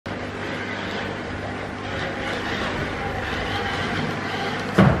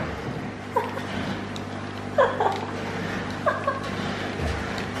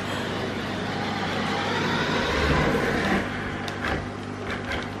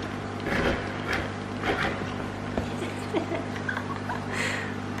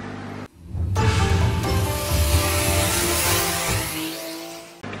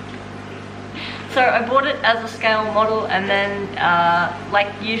So I bought it as a scale model and then,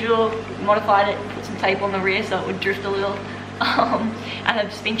 like usual, modified it, put some tape on the rear so it would drift a little. And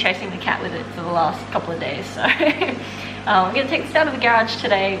I've just been chasing the cat with it for the last couple of days. So I'm going to take this down to the garage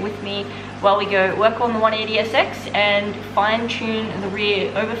today with me while we go work on the 180SX and fine tune the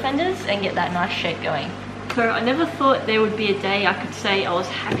rear over fenders and get that nice shape going. So I never thought there would be a day I could say I was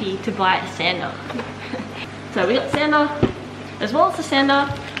happy to buy a sander. So we got sander, as well as the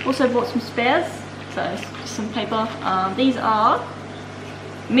sander, also bought some spares, so just some paper. These are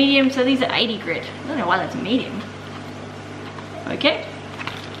medium, so these are 80 grit. I don't know why that's medium. Okay,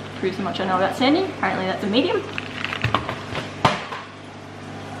 proves how much I know about sanding. Apparently that's a medium.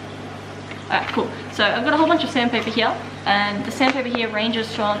 Alright, cool. So I've got a whole bunch of sandpaper here, and the sandpaper here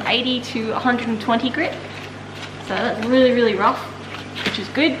ranges from 80 to 120 grit. So that's really, really rough, which is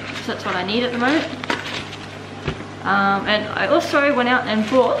good, because that's what I need at the moment. And I also went out and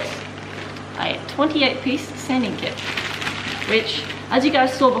bought a 28-piece sanding kit, which, as you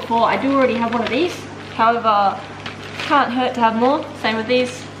guys saw before, I do already have one of these. However, can't hurt to have more. Same with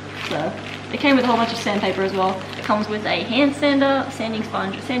these. So it came with a whole bunch of sandpaper as well. It comes with a hand sander, a sanding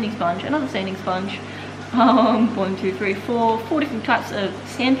sponge, another sanding sponge. 1, 2, 3, 4 different types of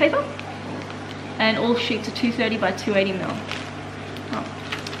sandpaper, and all sheets are 230 by 280 mil. Oh,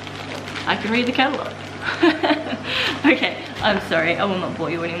 I can read the catalogue. Okay, I'm sorry, I will not bore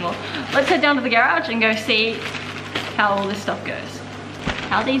you anymore. Let's head down to the garage and go see how all this stuff goes.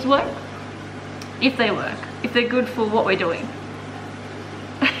 How these work, if they work, if they're good for what we're doing.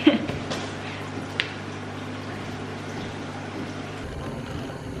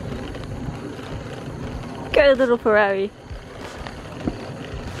 Go, little Ferrari.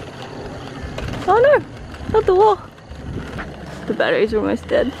 Oh no, not the wall. The batteries are almost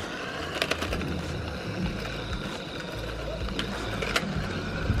dead.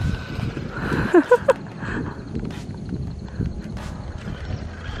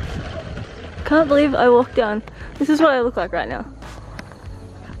 Can't believe I walked down. This is what I look like right now.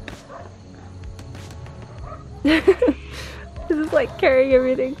 This is like carrying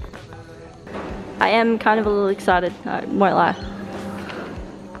everything. I am kind of a little excited, I won't lie.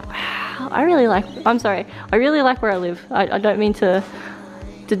 I really like where I live. I don't mean to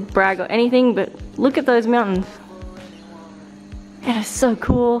brag or anything, but look at those mountains. It is so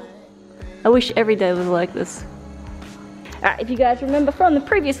cool. I wish every day was like this. Alright, if you guys remember from the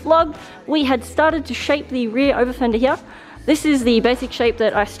previous vlog, we had started to shape the rear over fender here. This is the basic shape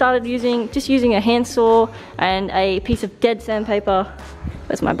that I started using, just using a handsaw and a piece of dead sandpaper.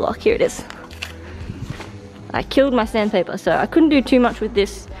 Where's my block? Here it is. I killed my sandpaper, so I couldn't do too much with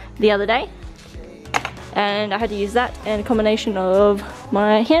this the other day. And I had to use that and a combination of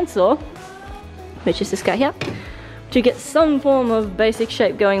my handsaw, which is this guy here, to get some form of basic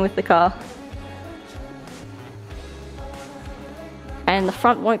shape going with the car. And the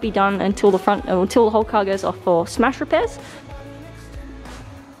front won't be done until the whole car goes off for smash repairs.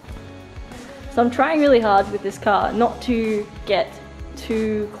 So I'm trying really hard with this car not to get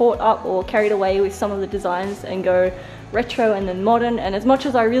too caught up or carried away with some of the designs and go retro and then modern. And as much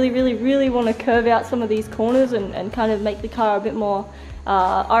as I really want to curve out some of these corners and kind of make the car a bit more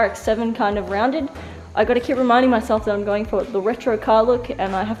RX-7 kind of rounded, I got to keep reminding myself that I'm going for the retro car look,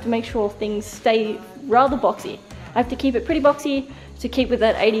 and I have to make sure things stay rather boxy. I have to keep it pretty boxy to keep with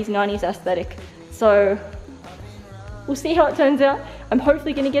that 80s, 90s aesthetic. So we'll see how it turns out. I'm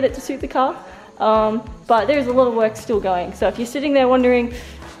hopefully going to get it to suit the car, but there's a lot of work still going. So if you're sitting there wondering,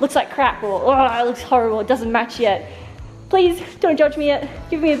 looks like crap, or oh, it looks horrible, it doesn't match yet, please don't judge me yet.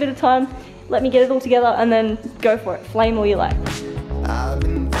 Give me a bit of time, let me get it all together, and then go for it. Flame all you like.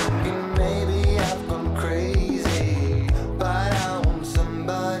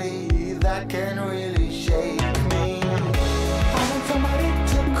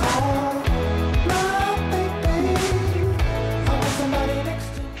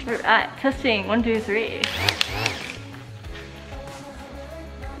 Alright, testing, 1, 2, 3.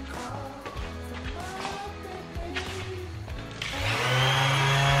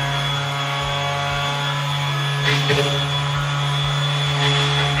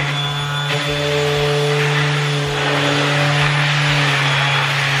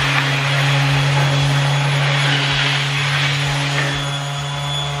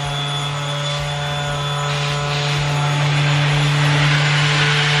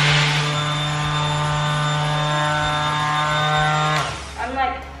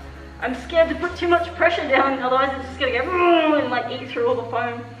 I'm scared to put too much pressure down, otherwise it's just gonna go and like eat through all the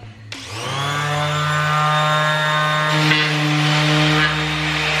foam.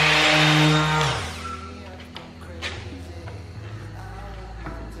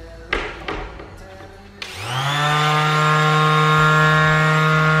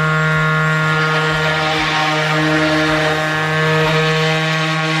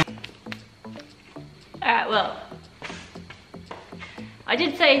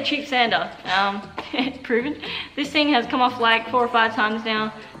 sander. Proven. This thing has come off like 4 or 5 times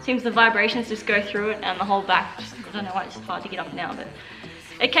now. Seems the vibrations just go through it, and the whole back, I don't know why it's hard to get up now, but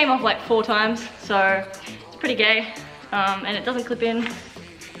it came off like 4 times, so it's pretty gay. And it doesn't clip in.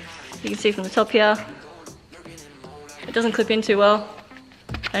 You can see from the top here, it doesn't clip in too well,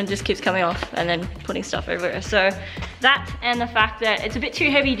 and just keeps coming off and then putting stuff over it. So that, and the fact that it's a bit too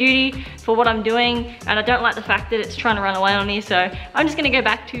heavy duty for what I'm doing, and I don't like the fact that it's trying to run away on me, so I'm just gonna go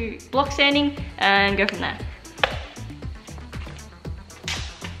back to block sanding and go from there.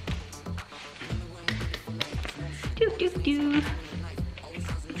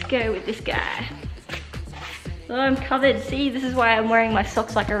 Let's go with this guy. So I'm covered. See, this is why I'm wearing my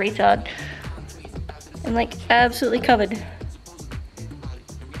socks like a retard. I'm like absolutely covered.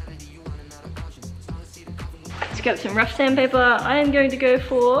 Let's go with some rough sandpaper. I am going to go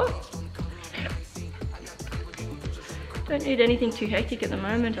for... Don't need anything too hectic at the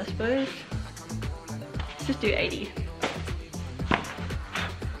moment, I suppose. Let's just do 80.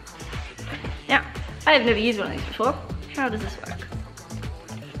 Now, I have never used one of these before. How does this work?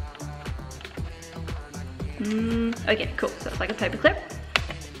 Okay, cool. So it's like a paper clip.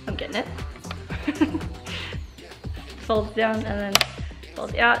 I'm getting it. Folds down and then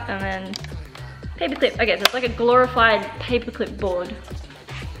folds out and then paper clip. Okay, so it's like a glorified paper clip board.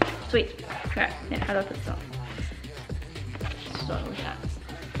 Sweet. Alright, now how do I put this on? Start with that.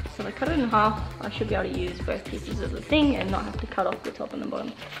 So I cut it in half. I should be able to use both pieces of the thing and not have to cut off the top and the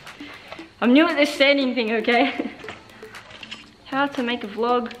bottom. I'm new at this sanding thing, okay? How to make a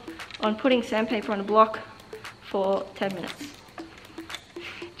vlog on putting sandpaper on a block for 10 minutes.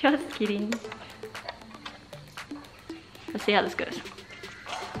 Just kidding. Let's see how this goes.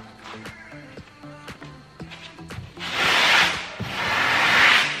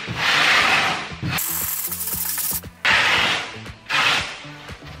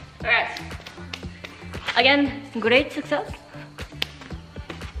 Alright. Again, great success.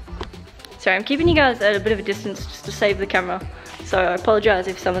 Sorry, I'm keeping you guys at a bit of a distance just to save the camera. So I apologize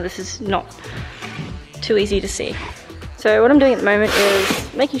if some of this is not too easy to see. So what I'm doing at the moment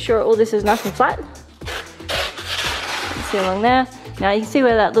is making sure all this is nice and flat. You can see along there. Now you can see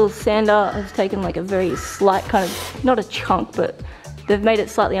where that little sander has taken like a very slight kind of, not a chunk, but they've made it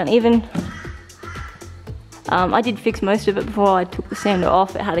slightly uneven. I did fix most of it before I took the sander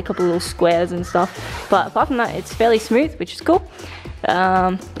off. It had a couple of little squares and stuff. But apart from that, it's fairly smooth, which is cool.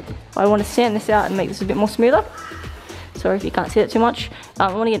 I want to sand this out and make this a bit more smoother. Sorry if you can't see it too much.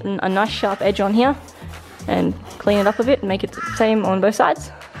 I want to get a nice sharp edge on here and clean it up a bit and make it the same on both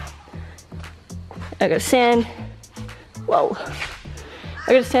sides. I gotta sand, whoa. I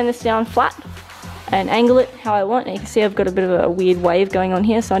gotta sand this down flat and angle it how I want. And you can see I've got a bit of a weird wave going on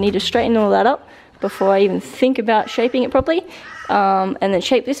here, so I need to straighten all that up before I even think about shaping it properly. And then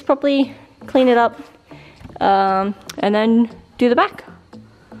shape this properly, clean it up, and then do the back.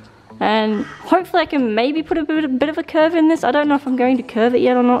 And hopefully I can maybe put a bit of a curve in this. I don't know if I'm going to curve it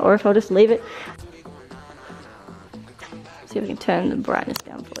yet or not, or if I'll just leave it. See if I can turn the brightness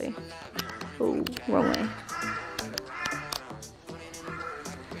down for you. Oh, wrong way.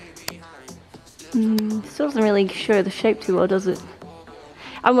 Still doesn't really show the shape too well, does it?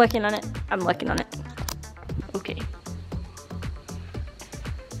 I'm working on it. I'm working on it. Okay.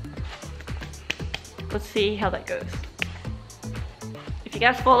 Let's see how that goes. If you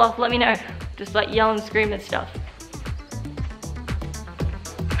guys fall off, let me know. Just like yell and scream and stuff.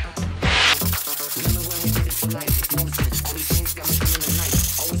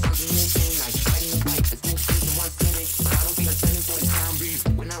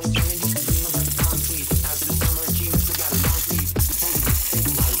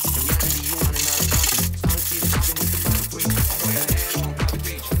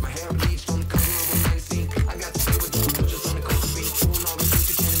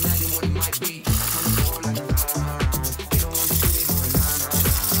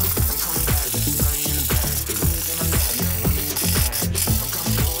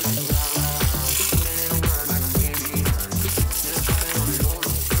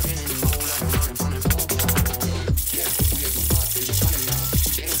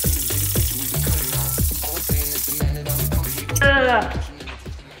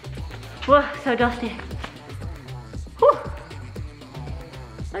 Whoa, so dusty. Whew.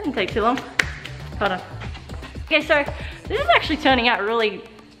 That didn't take too long. Hold on. Okay, so this is actually turning out really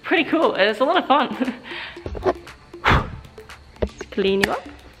pretty cool. It's a lot of fun. Clean you up.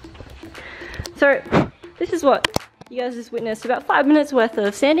 So this is what you guys just witnessed, about 5 minutes worth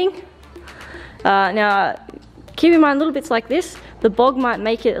of sanding. Now keep in mind little bits like this, the bog might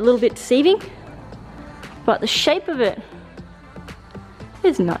make it a little bit deceiving, but the shape of it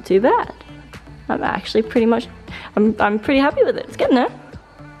It's not too bad. I'm actually pretty much, I'm pretty happy with it. It's getting there.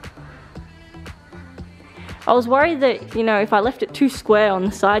 I was worried that, you know, if I left it too square on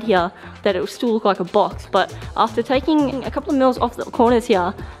the side here, that it would still look like a box, but after taking a couple of mils off the corners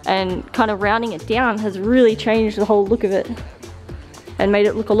here and kind of rounding it down has really changed the whole look of it and made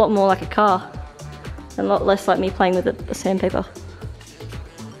it look a lot more like a car and a lot less like me playing with the sandpaper.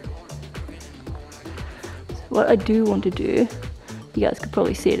 So what I do want to do, you guys could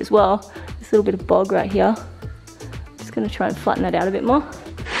probably see it as well, this little bit of bog right here. Just gonna try and flatten that out a bit more.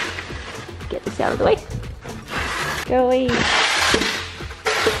 Get this out of the way. Go away.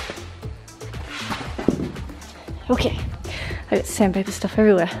 Okay, I got sandpaper stuff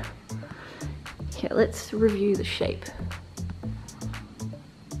everywhere. Okay, let's review the shape.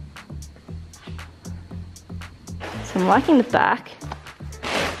 So I'm liking the back.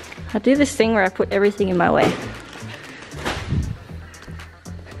 I do this thing where I put everything in my way.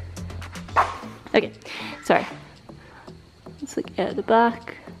 Okay, sorry. Let's look at the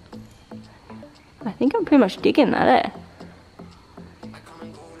back. I think I'm pretty much digging that, eh?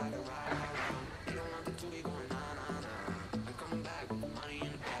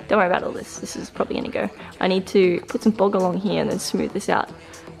 Don't worry about all this. This is probably gonna go. I need to put some bog along here and then smooth this out.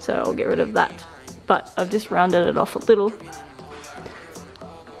 So I'll get rid of that. But I've just rounded it off a little,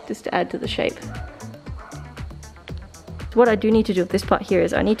 just to add to the shape. What I do need to do with this part here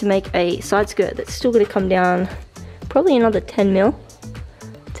is I need to make a side skirt that's still gonna come down probably another 10 mil.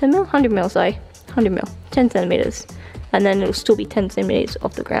 10 mil? 100 mil, sorry. 100 mil, 10 centimeters, and then it'll still be 10 centimeters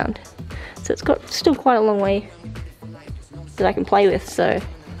off the ground. So it's got still quite a long way that I can play with, so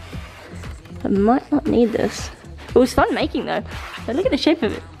I might not need this. It was fun making though. So look at the shape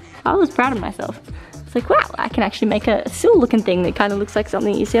of it. I was proud of myself. It's like, wow, I can actually make a sill looking thing that kind of looks like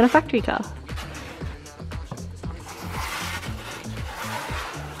something you see on a factory car.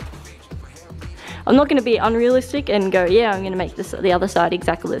 I'm not going to be unrealistic and go, yeah, I'm going to make this the other side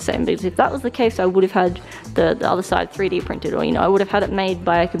exactly the same, because if that was the case, I would have had the other side 3D printed, or, you know, I would have had it made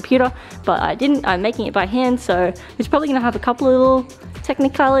by a computer, but I didn't. I'm making it by hand, so it's probably going to have a couple of little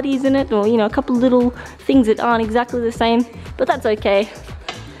technicalities in it, or, you know, a couple of little things that aren't exactly the same, but that's okay,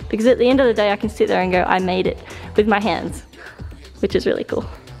 because at the end of the day, I can sit there and go, I made it with my hands, which is really cool.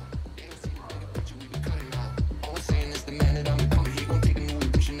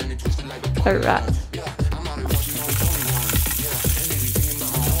 Alright.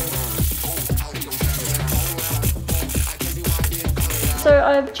 So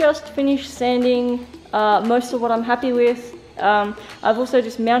I've just finished sanding most of what I'm happy with. I've also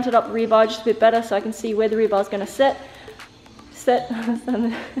just mounted up the rebar just a bit better so I can see where the rebar is going to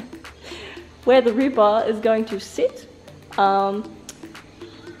where the rebar is going to sit. The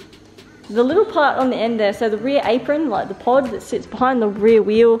little part on the end there, so the rear apron, like the pod that sits behind the rear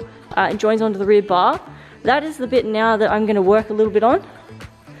wheel and joins onto the rear bar, that is the bit now that I'm going to work a little bit on.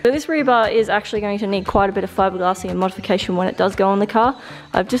 So this rear bar is actually going to need quite a bit of fiberglassing and modification when it does go on the car.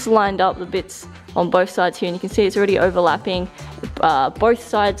 I've just lined up the bits on both sides here, and you can see it's already overlapping. Both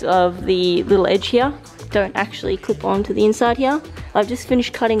sides of the little edge here don't actually clip onto the inside here. I've just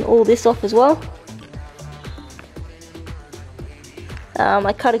finished cutting all this off as well.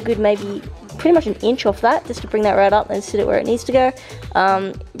 I cut a good maybe pretty much an inch off that just to bring that right up and sit it where it needs to go.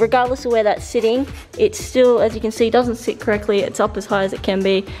 Regardless of where that's sitting, it still, as you can see, doesn't sit correctly. It's up as high as it can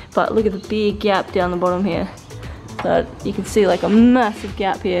be, but look at the big gap down the bottom here. So you can see like a massive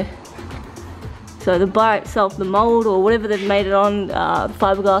gap here. So the bar itself, the mold or whatever they've made it on,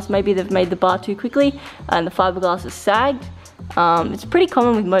 fiberglass, maybe they've made the bar too quickly and the fiberglass is sagged. It's pretty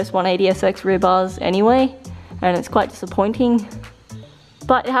common with most 180SX rear bars anyway, and it's quite disappointing.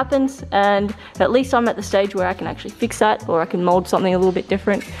 But it happens, and at least I'm at the stage where I can actually fix that, or I can mold something a little bit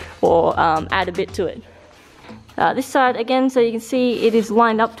different, or add a bit to it. This side again, so you can see it is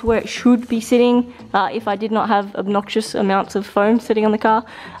lined up to where it should be sitting if I did not have obnoxious amounts of foam sitting on the car.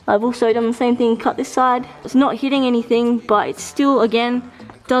 I've also done the same thing, cut this side. It's not hitting anything, but it still, again,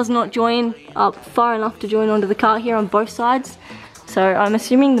 does not join up far enough to join onto the car here on both sides. So I'm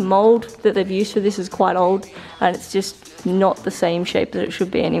assuming the mold that they've used for this is quite old, and it's just not the same shape that it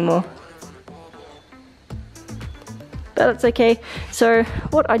should be anymore. But that's okay. So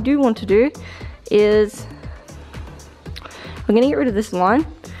what I do want to do is I'm going to get rid of this line.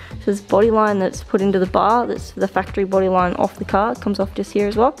 So this body line that's put into the bar, that's the factory body line off the car, it comes off just here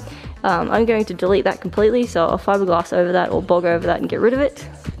as well. I'm going to delete that completely, so I'll fiberglass over that or bog over that and get rid of it.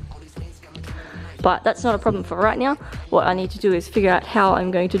 But that's not a problem for right now. What I need to do is figure out how I'm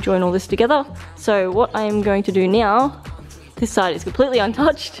going to join all this together. So what I'm going to do now, this side is completely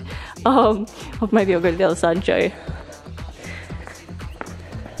untouched. Or maybe I'll go to the other side and show you.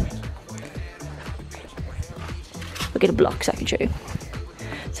 get a block so I can show you.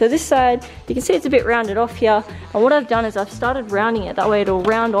 So this side, you can see it's a bit rounded off here, and what I've done is I've started rounding it, that way it'll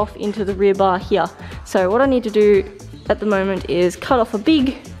round off into the rear bar here. So what I need to do at the moment is cut off a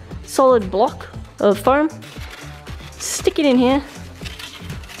big solid block of foam, stick it in here.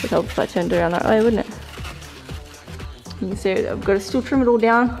 Would help if I turned it around that way, wouldn't it? You can see I've got to still trim it all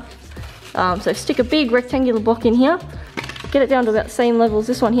down. So stick a big rectangular block in here, get it down to about the same level as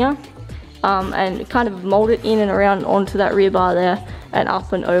this one here, and kind of mold it in and around onto that rear bar there, and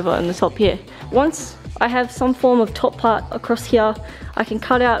up and over on the top here. Once I have some form of top part across here, I can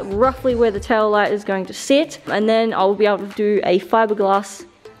cut out roughly where the tail light is going to sit, and then I'll be able to do a fiberglass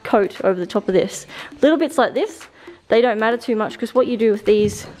coat over the top of this. Little bits like this, they don't matter too much, because what you do with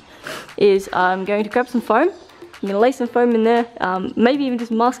these is I'm going to grab some foam, I'm going to lay some foam in there, maybe even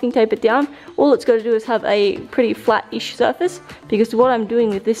just masking tape it down. All it's got to do is have a pretty flat-ish surface, because what I'm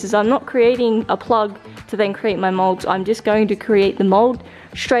doing with this is I'm not creating a plug to then create my molds. I'm just going to create the mold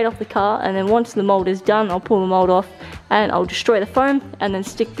straight off the car, and then once the mold is done, I'll pull the mold off and I'll destroy the foam and then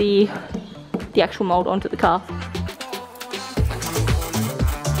stick the actual mold onto the car.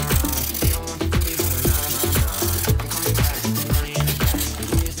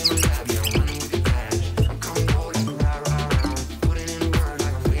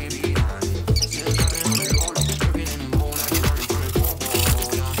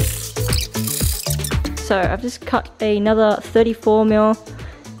 So I've just cut another 30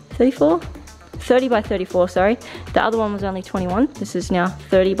 by 34, sorry. The other one was only 21. This is now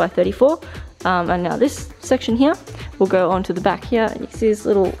 30 by 34. And now this section here will go onto the back here. And you see this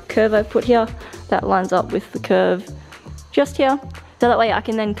little curve I put here that lines up with the curve just here. So that way I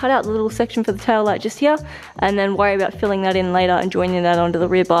can then cut out the little section for the tail light just here, and then worry about filling that in later and joining that onto the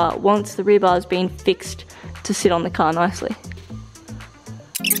rear bar once the rear bar has been fixed to sit on the car nicely.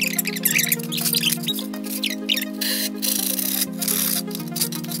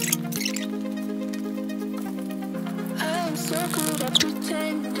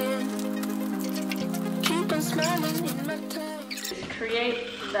 Create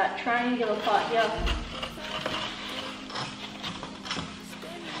that triangular part here.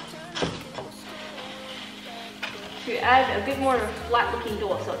 To add a bit more of a flat looking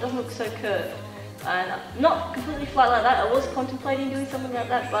door so it doesn't look so curved. And not completely flat like that. I was contemplating doing something like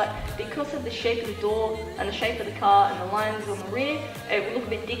that, but because of the shape of the door and the shape of the car and the lines on the rear, it would look a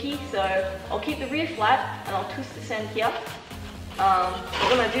bit dicky, so I'll keep the rear flat and I'll twist this end here. But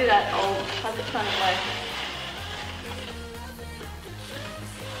when I do that, I'll have it kind of like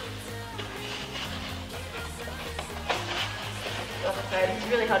it's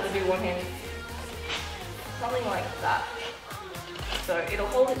really hard to do one-handed. Something like that. So it'll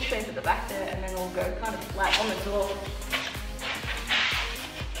hold its shape at the back there, and then it'll go kind of flat on the door.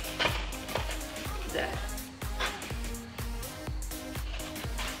 There.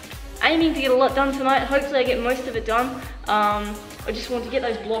 Aiming to get a lot done tonight. Hopefully I get most of it done. I just want to get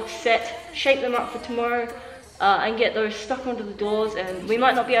those blocks set, shape them up for tomorrow, and get those stuck onto the doors. And we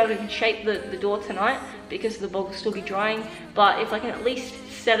might not be able to shape the door tonight because the bog will still be drying, but if I can at least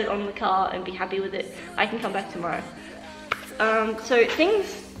set it on the car and be happy with it, I can come back tomorrow. So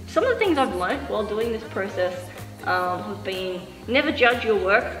some of the things I've learned while doing this process have been never judge your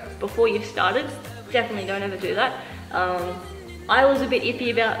work before you've started. Definitely don't ever do that. I was a bit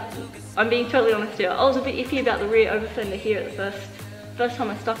iffy about, I'm being totally honest here, I was a bit iffy about the rear over fender here at the first time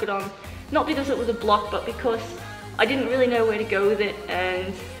I stuck it on. Not because it was a block, but because I didn't really know where to go with it,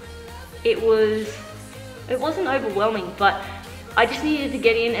 and it wasn't overwhelming, but I just needed to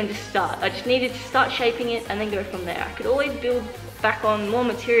get in and just start. I just needed to start shaping it and then go from there. I could always build back on more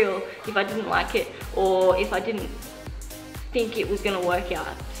material if I didn't like it, or if I didn't think it was gonna work out.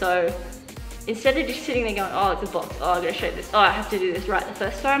 So instead of just sitting there going, oh, it's a box, oh, I gotta shape this, oh, I have to do this right the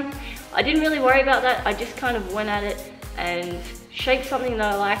first time, I didn't really worry about that. I just kind of went at it and shaped something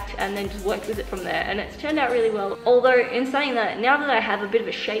that I liked and then just worked with it from there, and it's turned out really well. Although in saying that, now that I have a bit of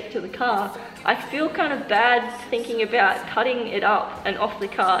a shape to the car, I feel kind of bad thinking about cutting it up and off the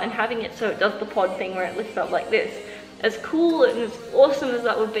car and having it so it does the pod thing where it lifts up like this. As cool and as awesome as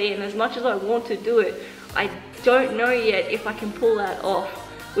that would be, and as much as I want to do it, I don't know yet if I can pull that off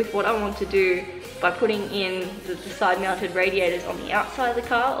with what I want to do by putting in the side mounted radiators on the outside of the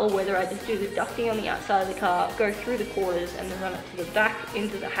car, or whether I just do the ducting on the outside of the car, go through the quarters and then run it to the back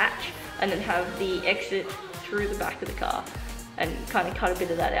into the hatch, and then have the exit through the back of the car and kind of cut a bit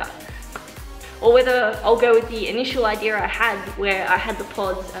of that out. Or whether I'll go with the initial idea I had, where I had the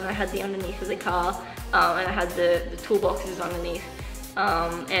pods and I had the underneath of the car, and I had the toolboxes underneath,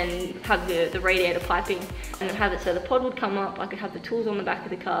 and have the radiator piping, and then have it so the pod would come up. I could have the tools on the back of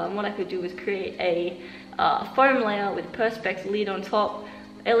the car, and what I could do was create a foam layer with Perspex lid on top,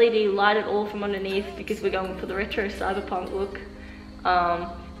 LED light it all from underneath because we're going for the retro cyberpunk look.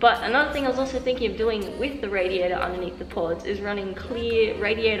 But another thing I was also thinking of doing with the radiator underneath the pods is running clear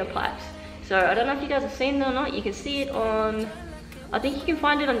radiator pipes. So I don't know if you guys have seen it or not. You can see it on, I think you can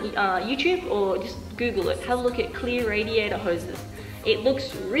find it on YouTube, or just Google it. Have a look at clear radiator hoses. It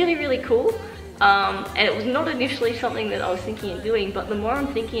looks really, really cool. And it was not initially something that I was thinking of doing, but the more I'm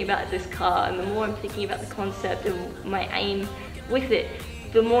thinking about this car and the more I'm thinking about the concept and my aim with it,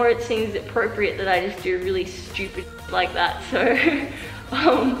 the more it seems appropriate that I just do really stupid like that. So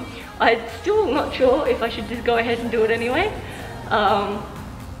I'm still not sure if I should just go ahead and do it anyway.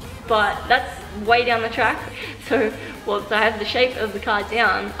 But that's way down the track. So once I have the shape of the car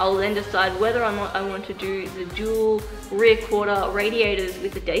down, I'll then decide whether or not I want to do the dual rear quarter radiators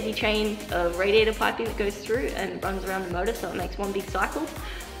with the daisy chain of radiator piping that goes through and runs around the motor so it makes one big cycle.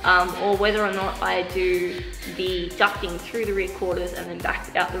 Or whether or not I do the ducting through the rear quarters and then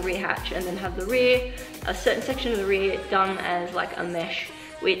back out the rear hatch, and then have the rear, a certain section of the rear done as like a mesh,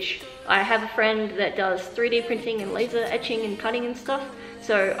 which I have a friend that does 3D printing and laser etching and cutting and stuff,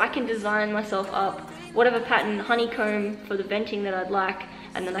 so I can design myself up whatever pattern, honeycomb for the venting that I'd like,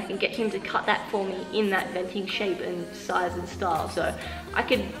 and then I can get him to cut that for me in that venting shape and size and style. So I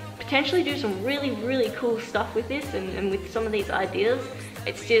could potentially do some really, really cool stuff with this and with some of these ideas.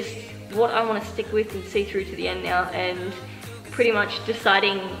 It's just what I want to stick with and see through to the end now, and pretty much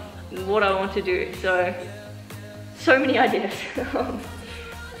deciding what I want to do. So many ideas.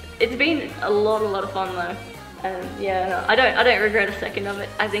 It's been a lot of fun though, and yeah, no, I don't regret a second of it.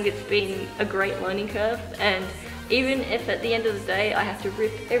 I think it's been a great learning curve, and even if at the end of the day I have to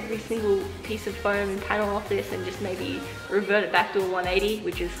rip every single piece of foam and panel off this and just maybe revert it back to a 180,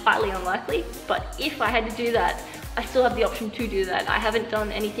 which is highly unlikely, but if I had to do that, I still have the option to do that. I haven't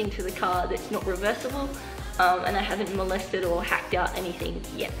done anything to the car that's not reversible, and I haven't molested or hacked out anything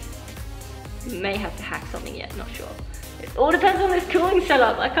yet. May have to hack something yet, not sure. It all depends on this cooling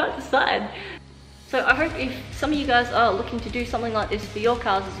setup, I can't decide. So I hope if some of you guys are looking to do something like this for your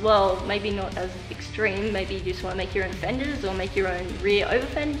cars as well, maybe not as extreme, maybe you just want to make your own fenders or make your own rear over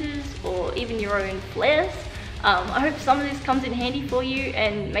fenders or even your own flares. I hope some of this comes in handy for you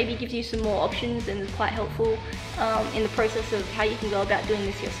and maybe gives you some more options and is quite helpful in the process of how you can go about doing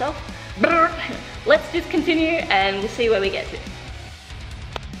this yourself. Let's just continue and we'll see where we get to.